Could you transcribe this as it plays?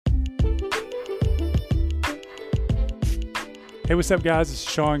Hey, what's up, guys? This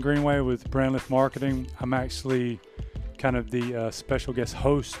is Sean Greenway with Brandlift Marketing. I'm actually kind of the special guest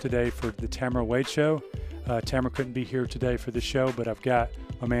host today for the Tamara Wade Show. Tamara couldn't be here today for the show, but I've got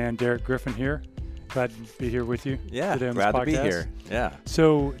my man Derek Griffin here. Glad to be here with you today on this podcast. Glad to be here. Yeah.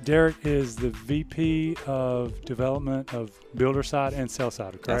 So Derek is the VP of Development of Builder Side and Sell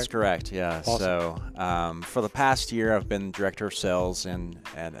Side, correct? That's correct, yeah. Awesome. So for the past year, I've been Director of Sales and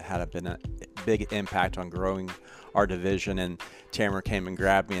been a big impact on growing our division, and Tamara came and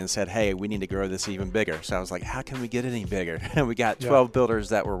grabbed me and said, hey, we need to grow this even bigger. So I was like, how can we get it any bigger? And we got 12 builders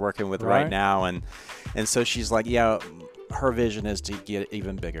that we're working with right now. And so she's like, yeah, her vision is to get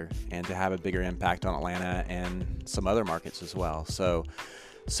even bigger and to have a bigger impact on Atlanta and some other markets as well. So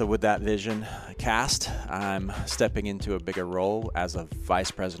with that vision cast, I'm stepping into a bigger role as a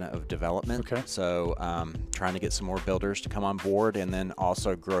Vice President of Development. Okay. So trying to get some more builders to come on board, and then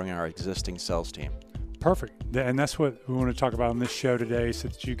also growing our existing sales team. Perfect. And that's what we want to talk about on this show today, so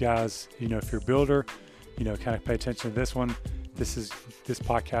that you guys, if you're a builder, kind of pay attention to this one. This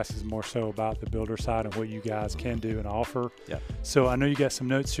podcast is more so about the builder side and what you guys can do and offer. Yeah. So I know you got some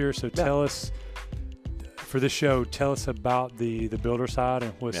notes here. So tell us, for this show, tell us about the builder side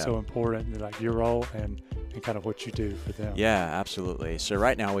and what's so important, like your role and kind of what you do for them. Yeah, absolutely. So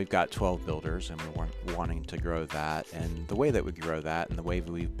right now we've got 12 builders, and we're wanting to grow that. And the way that we grow that, and the way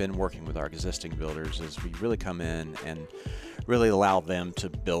we've been working with our existing builders, is we really come in and really allow them to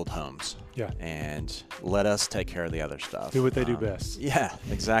build homes. Yeah. And let us take care of the other stuff. Do what they do best. Yeah,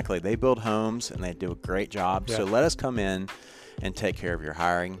 exactly. They build homes and they do a great job. Yeah. So let us come in and take care of your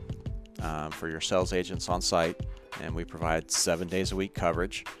hiring for your sales agents on site. And we provide 7 days a week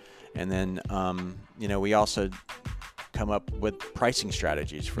coverage. And then, we also come up with pricing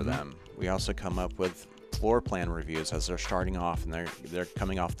strategies for them. We also come up with floor plan reviews as they're starting off and they're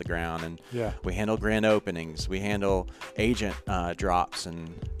coming off the ground. And we handle grand openings. We handle agent drops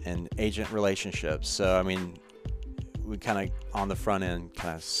and agent relationships. So, we kind of on the front end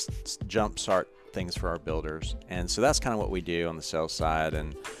kind of jumpstart things for our builders. And so that's kind of what we do on the sales side.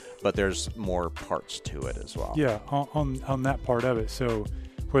 But there's more parts to it as well. Yeah, on that part of it. So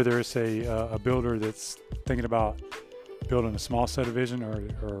whether it's a builder that's thinking about building a small subdivision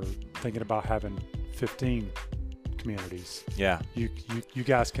or thinking about having 15 communities. Yeah. You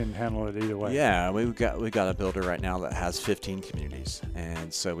guys can handle it either way. Yeah, we've got a builder right now that has 15 communities,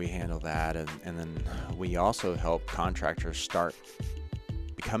 and so we handle that, and then we also help contractors start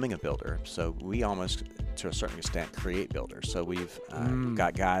becoming a builder. So we almost, to a certain extent, create builders. So we've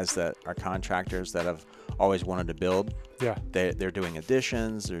got guys that are contractors that have always wanted to build. Yeah. They're doing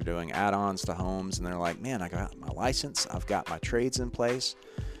additions, they're doing add-ons to homes, and they're like, man, I got my license, I've got my trades in place.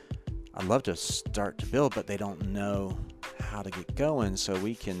 I'd love to start to build, but they don't know how to get going. So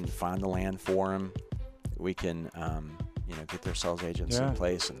we can find the land for them. We can, get their sales agents in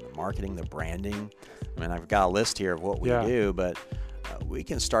place, and the marketing, the branding. I've got a list here of what we do, but we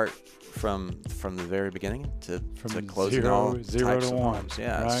can start from the very beginning to closing all types of homes.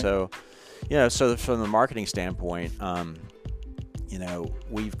 Yeah. Right? So from the marketing standpoint,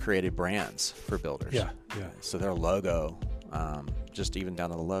 we've created brands for builders. Yeah. Yeah. So their logo, just even down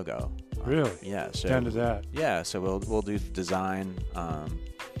to the logo. Really? Yeah. So down to that. Yeah. So we'll do design.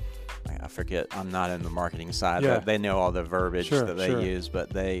 I forget. I'm not in the marketing side. Yeah. But they know all the verbiage that they Sure. use, but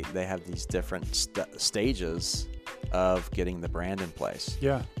they have these different stages of getting the brand in place.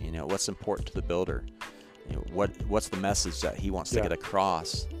 Yeah. What's important to the builder. What's the message that he wants to get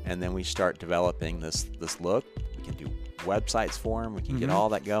across, and then we start developing this look. We can do websites for him. We can get all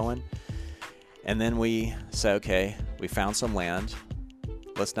that going, and then we say, okay, we found some land.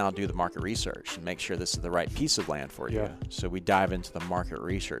 Let's now do the market research and make sure this is the right piece of land for you. Yeah. So we dive into the market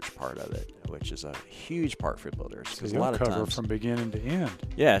research part of it, which is a huge part for builders. So Because you'll a lot of cover times, from beginning to end.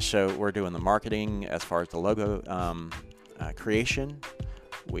 yeah. So we're doing the marketing as far as the logo creation.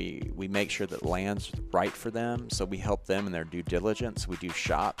 We make sure that land's right for them, so we help them in their due diligence. We do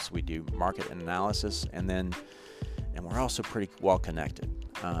shops, we do market analysis, and we're also pretty well connected.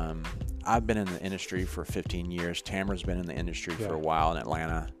 I've been in the industry for 15 years. Tamara's been in the industry for a while in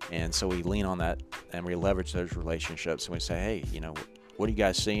Atlanta, and so we lean on that and we leverage those relationships, and we say, hey, what are you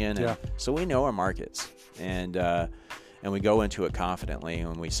guys seeing? And so we know our markets, and we go into it confidently,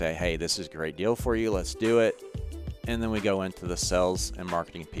 and we say, hey, this is a great deal for you. Let's do it. And then we go into the sales and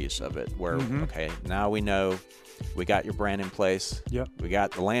marketing piece of it where, okay, now we know we got your brand in place. Yep. We got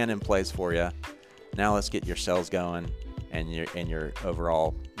the land in place for you. Now let's get your sales going and your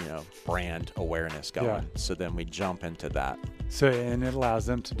overall, brand awareness going. Yeah. So then we jump into that. So, and it allows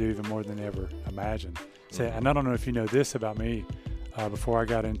them to do even more than they ever imagined. So, and I don't know if you know this about me. before I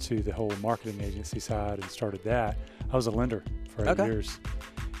got into the whole marketing agency side and started that, I was a lender for 8 years.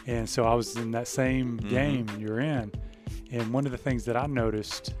 And so I was in that same game you're in. And one of the things that I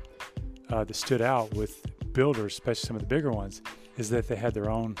noticed that stood out with builders, especially some of the bigger ones, is that they had their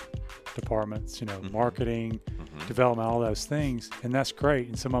own departments, marketing, development, all those things. And that's great.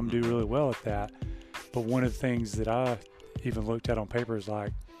 And some of them do really well at that. But one of the things that I even looked at on paper is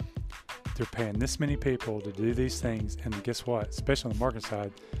like, they're paying this many people to do these things. And guess what? Especially on the marketing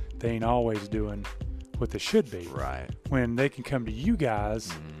side, they ain't always doing what they should be. Right. When they can come to you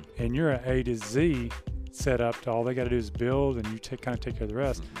guys and you're an A to Z set up to all they got to do is build and you kind of take care of the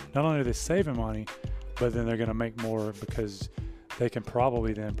rest. Not only are they saving money, but then they're going to make more because they can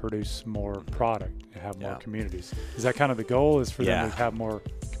probably then produce more product and have more communities. Is that kind of the goal, is for them to have more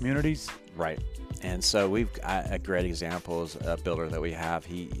communities? Right. And so we've got a great example is a builder that we have.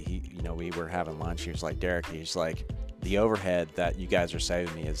 He we were having lunch. He was like, Derek, he's like, the overhead that you guys are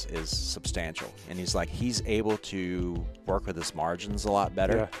saving me is substantial. And he's like, he's able to work with his margins a lot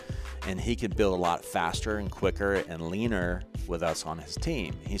better. And he could build a lot faster and quicker and leaner with us on his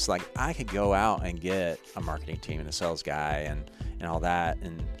team. He's like, I could go out and get a marketing team and a sales guy and all that.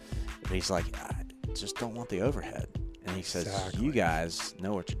 But he's like, I just don't want the overhead. And he says, you guys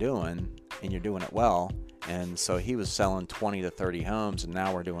know what you're doing and you're doing it well. And so he was selling 20 to 30 homes, and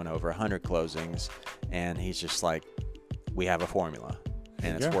now we're doing over 100 closings. And he's just like, we have a formula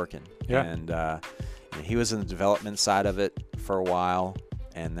and it's working. And he was in the development side of it for a while,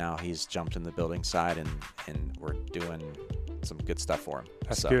 and now he's jumped in the building side, and we're doing some good stuff for him.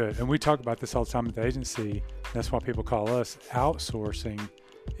 That's good. And we talk about this all the time at the agency. That's why people call us outsourcing.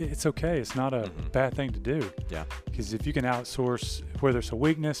 It's okay. It's not a bad thing to do. Yeah. Because if you can outsource, whether it's a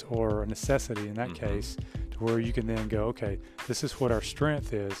weakness or a necessity in that case, to where you can then go, okay, this is what our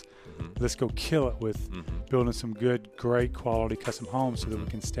strength is. Let's go kill it with building some good, great quality custom homes so that we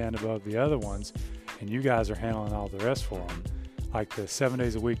can stand above the other ones. And you guys are handling all the rest for them. Like the 7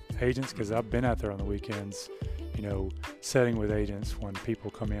 days a week agents, because I've been out there on the weekends, setting with agents when people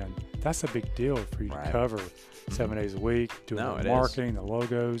come in. That's a big deal for you to cover 7 days a week, doing the marketing, the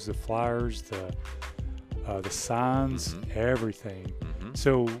logos, the flyers, the signs, everything.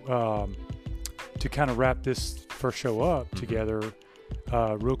 So to kind of wrap this first show up together,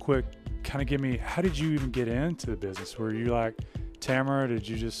 real quick, kind of give me, how did you even get into the business? Were you like Tamara? Did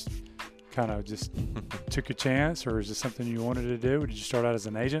you just kind of just took a chance, or is this something you wanted to do? Did you start out as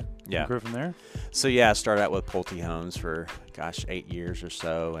an agent? Yeah. And grow from there? So I started out with Pulte Homes for 8 years or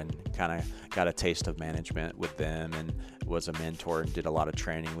so, and kind of got a taste of management with them, and was a mentor and did a lot of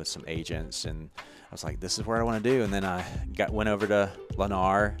training with some agents. And I was like, this is what I want to do. And then I went over to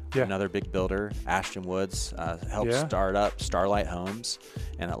Lennar, another big builder, Ashton Woods, helped start up Starlight Homes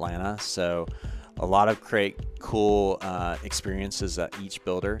in Atlanta. So a lot of cool experiences at each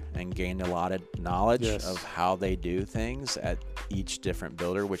builder, and gained a lot of knowledge of how they do things at each different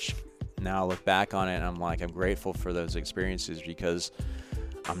builder, which now I look back on it and I'm like, I'm grateful for those experiences, because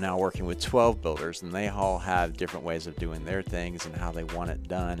I'm now working with 12 builders, and they all have different ways of doing their things and how they want it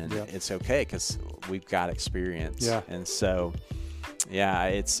done. And it's okay, because we've got experience. And so,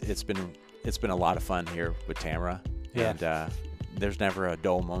 it's been a lot of fun here with Tamara. And there's never a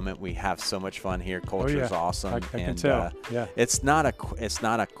dull moment. We have so much fun here. Culture is awesome. I can tell. It's not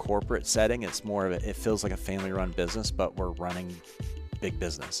a corporate setting. It's more of it feels like a family-run business, but we're running big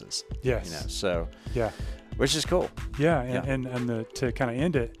businesses. Which is cool. And to kind of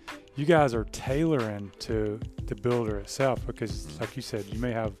end it, you guys are tailoring to the builder itself, because like you said, you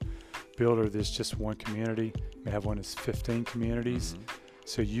may have builder that's just one community, you may have one that's 15 communities.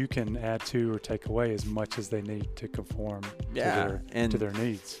 So you can add to or take away as much as they need to conform to their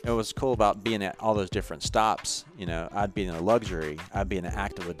needs. It was cool about being at all those different stops. I'd be in a luxury, I'd be in an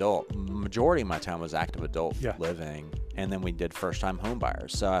active adult. Majority of my time was active adult living, and then we did first-time home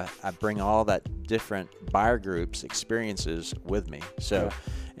buyers. So I bring all that different buyer groups experiences with me. So,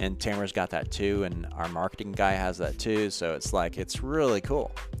 and Tamara's got that too, and our marketing guy has that too. So it's really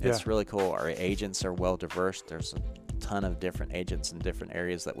cool. It's really cool. Our agents are well diverse. There's a ton of different agents in different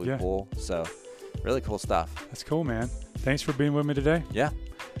areas that we pull. So really cool stuff. That's cool, man. Thanks for being with me today.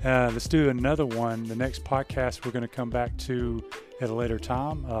 Let's do another one. The next podcast we're going to come back to at a later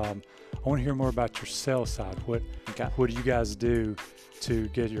time. I want to hear more about your sales side. What do you guys do to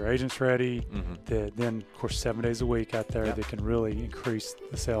get your agents ready? Then, of course, 7 days a week out there that can really increase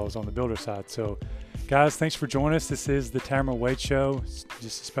the sales on the builder side. So, guys, thanks for joining us. This is the Tamara Wade Show. It's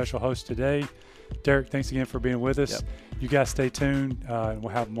just a special host today. Derek, thanks again for being with us. You guys stay tuned, and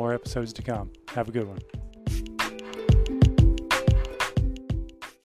we'll have more episodes to come. Have a good one.